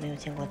就再也没有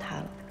见过他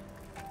了。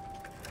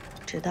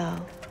直到……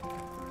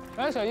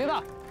哎，小姨子，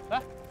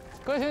来，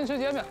哥先吃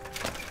煎饼。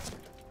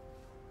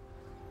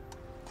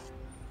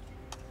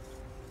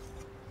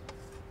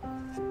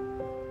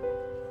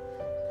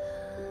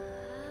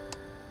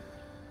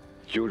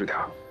悠着点。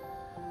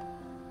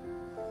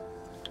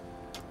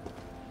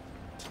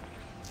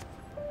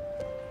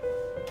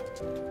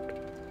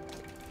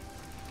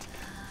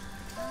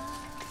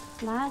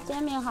来，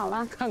煎饼好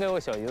了。看给我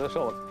小姨子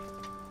瘦的，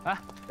来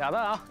俩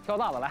蛋啊，挑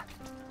大的来。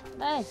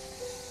哎。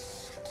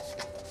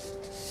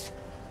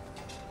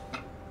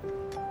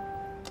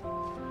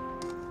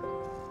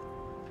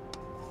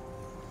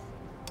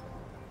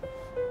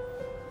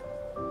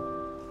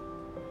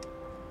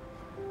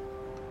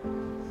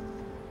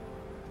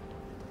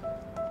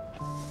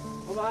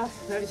老板，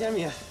来个煎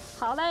饼。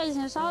好嘞，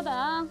请稍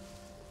等。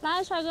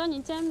来，帅哥，你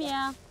煎饼。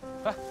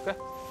来，给。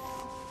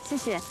谢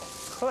谢。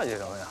客气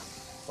什么呀？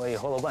我以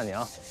后的伴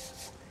娘。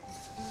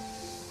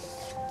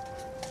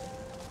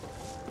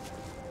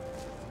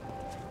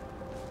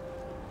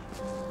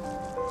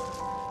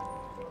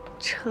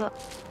撤。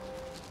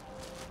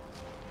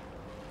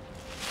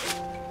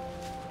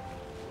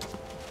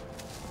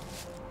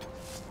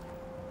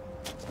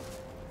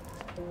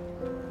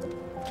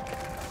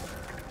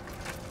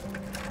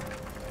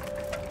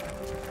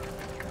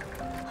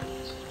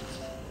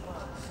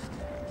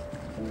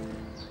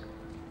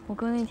我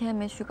哥那天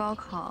没去高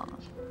考，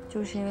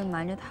就是因为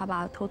瞒着他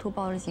爸偷偷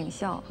报了警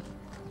校，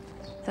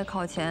在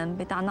考前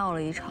被大闹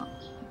了一场，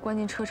关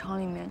进车厂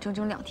里面整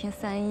整2天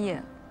3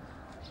夜。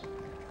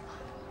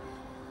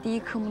第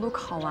1科目都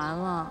考完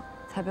了，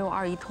才被我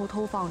二姨偷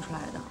偷放出来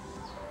的。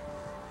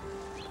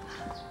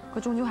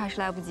可终究还是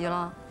来不及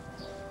了。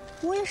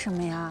为什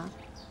么呀？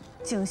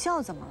警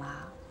校怎么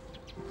啦？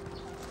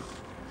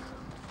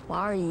我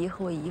二姨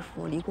和我姨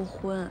父离过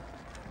婚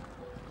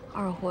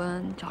，2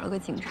婚找了个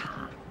警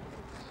察。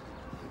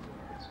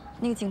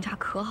那个警察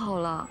可好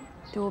了，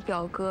对我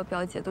表哥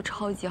表姐都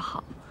超级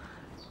好，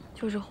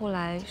就是后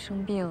来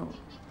生病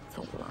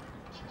走了。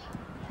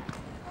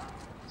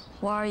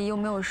我二姨又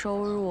没有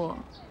收入，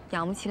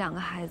养不起2个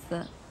孩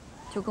子，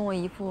就跟我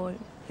姨父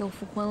又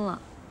复婚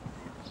了。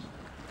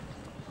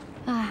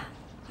哎，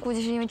估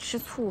计是因为吃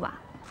醋吧。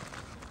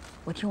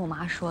我听我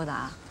妈说的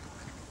啊，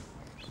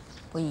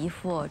我姨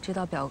父知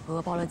道表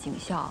哥报了警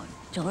校，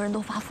整个人都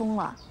发疯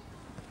了，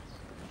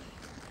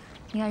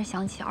应该是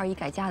想起二姨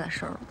改嫁的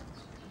事儿了。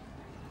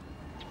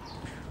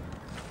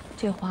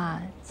这话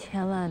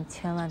千万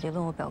别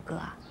问我表哥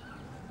啊！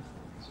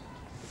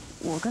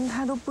我跟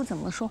他都不怎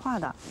么说话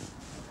的。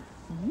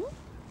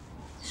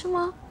是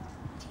吗？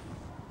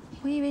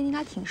我以为你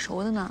俩挺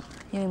熟的呢，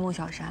因为孟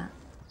小山。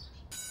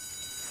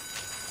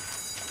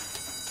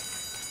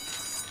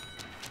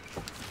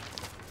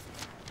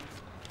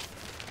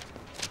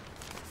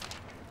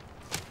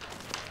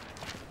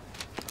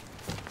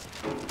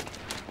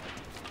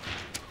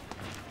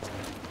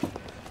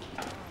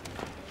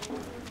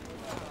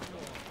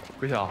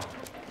鬼晓，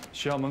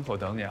学校门口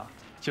等你啊！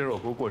今儿我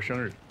哥过生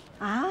日。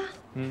啊？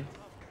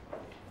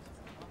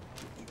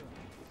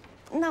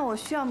那我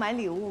需要买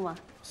礼物吗？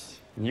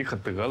你可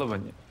得了吧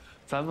你！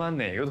咱班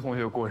哪个同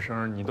学过生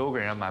日，你都给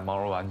人家买毛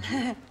绒玩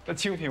具，那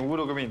精品屋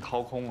都给你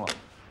掏空了。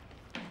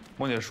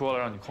孟姐说了，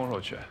让你空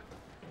手去。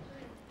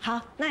好，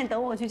那你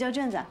等我去交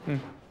卷子。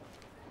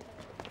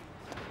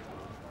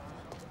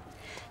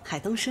海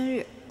东生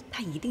日，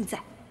他一定在。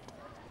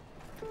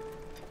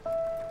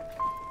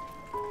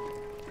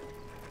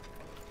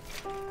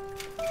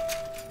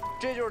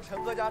这就是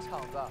陈哥家厂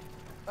子，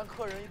但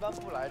客人一般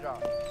不来这儿，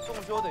动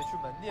修得去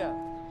门店。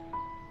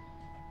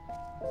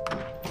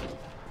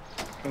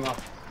陈哥。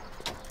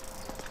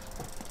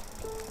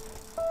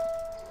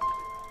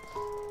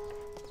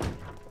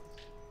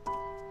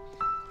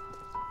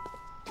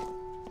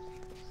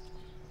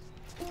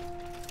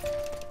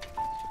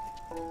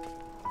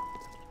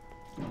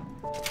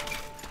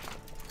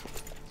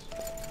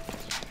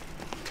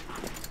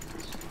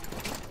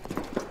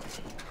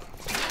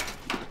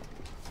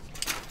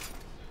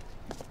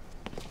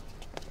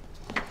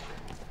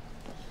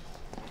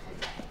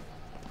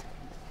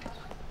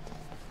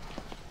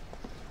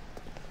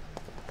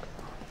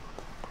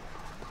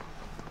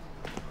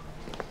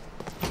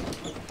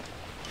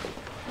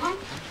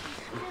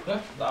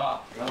 来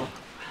了，来了。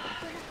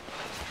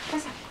坐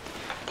下。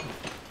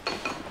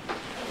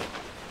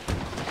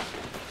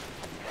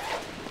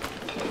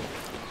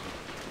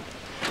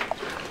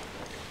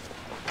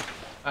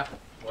哎，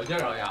我介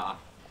绍一下啊，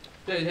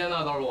这些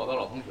呢都是我的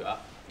老同学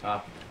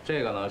啊。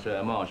这个呢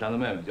是孟小山的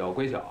妹妹，叫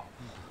归晓。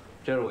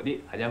这是我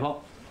弟海剑锋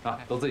啊，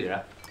都自己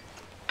人。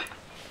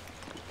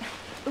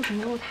为什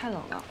么路太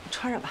冷了？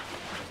穿着吧。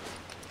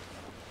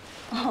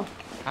哦。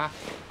啊，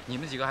你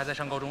们几个还在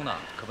上高中呢，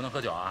可不能喝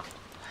酒啊。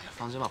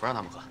 放心吧，不让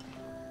他们喝。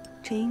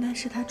这应该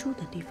是他住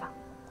的地方。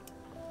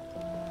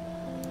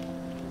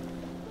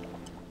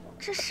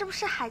这是不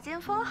是海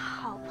剑锋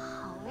好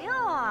朋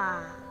友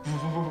啊？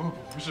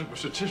不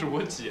是，这是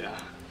我姐，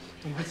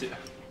我姐。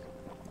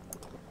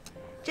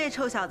这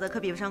臭小子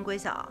可比不上归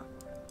晓。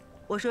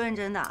我说认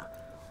真的，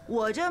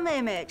我这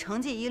妹妹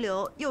成绩一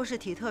流，又是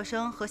体特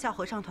生和校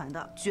合唱团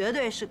的，绝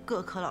对是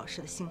各科老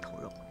师的心头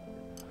肉。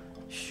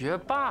学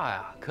霸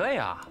呀，可以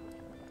啊。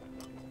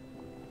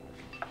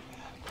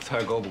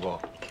 菜够不够？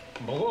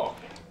不够，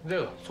这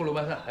个醋溜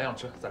拌菜还想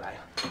吃，再来一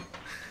个。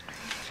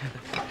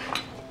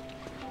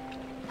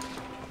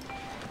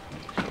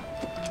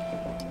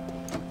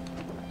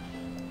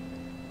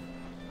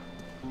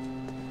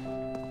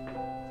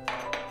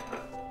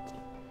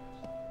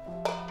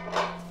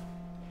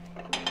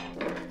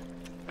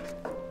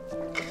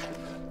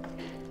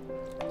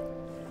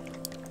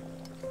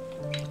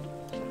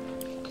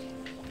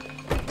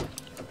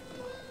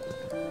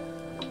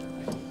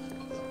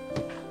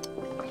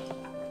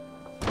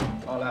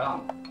哦，来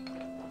了。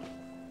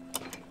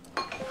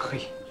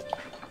嘿，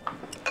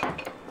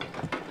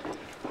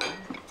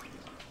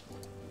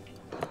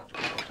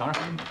尝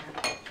尝，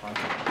尝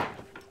尝。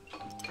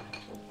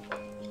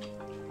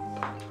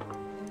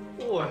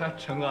我呀，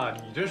陈哥，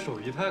你这手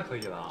艺太可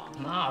以了。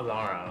那当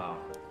然了。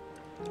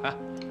哎，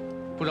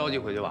不着急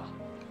回去吧，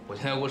我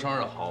现在过生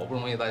日，好不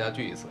容易大家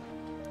聚一次，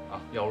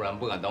啊，要不然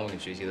不敢耽误你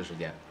学习的时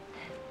间。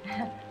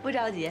不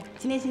着急，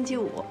今天星期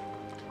五。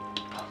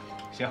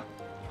行，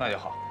那就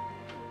好。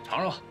 尝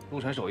尝吧，陆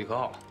晨手艺可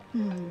好了。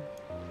嗯。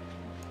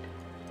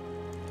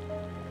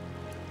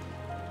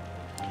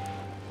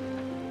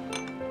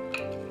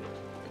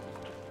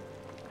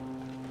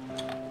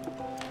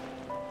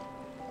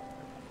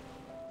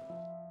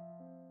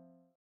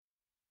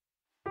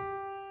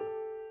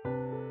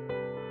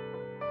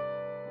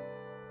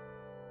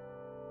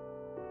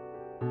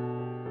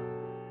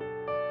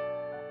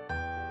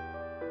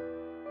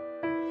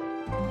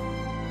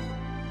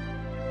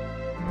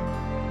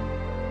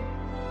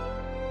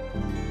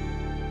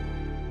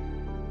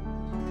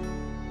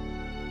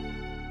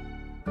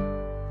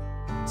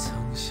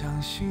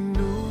相信努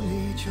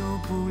力就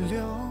不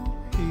留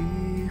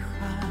遗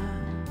憾，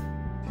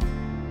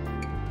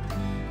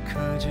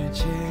可这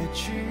结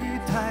局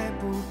太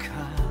不堪，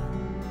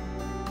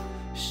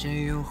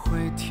谁又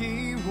会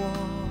替我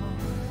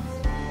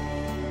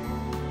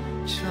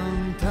承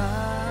担？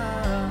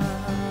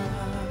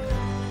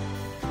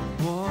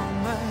我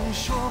们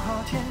说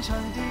好天长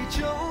地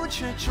久，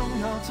却终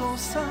要走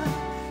散。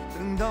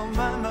等到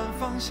慢慢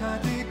放下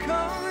抵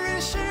抗，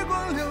任时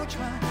光流转。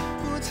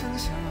 不曾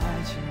想，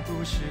爱情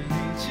不是历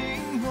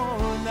经磨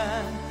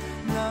难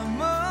那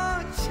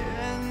么简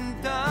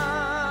单。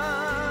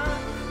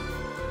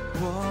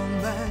我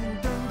们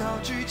等到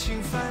剧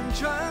情反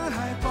转，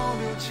还保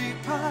留期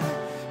盼。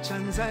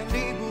站在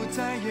你不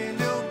在也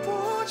流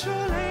不出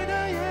泪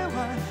的夜晚，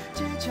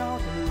街角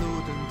的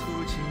路灯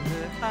途经的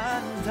黯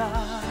淡，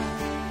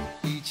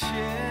一切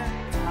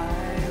太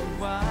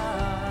晚。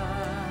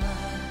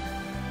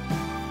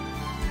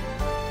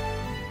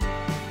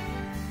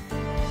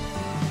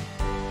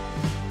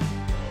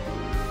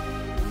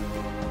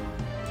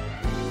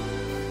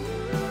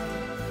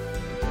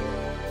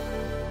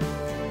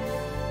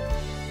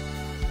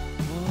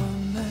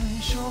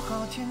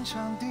 好天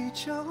长地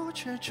久，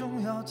却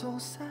终要走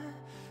散。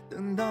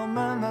等到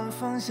慢慢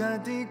放下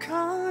抵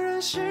抗，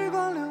任时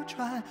光流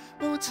转。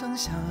不曾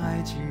想，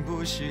爱情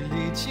不是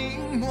历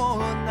经磨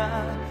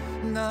难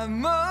那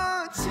么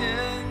简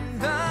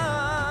单。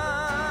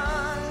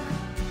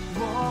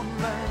我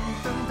们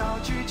等到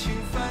剧情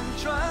反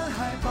转，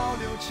还保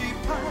留期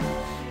盼。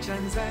站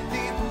在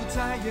你不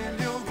在也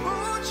流不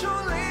出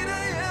泪的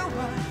夜晚，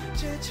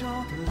街角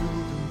的路灯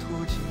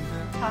途经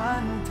的黯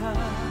淡。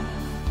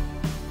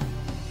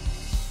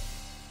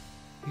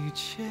一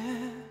切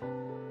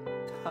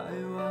太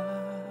晚。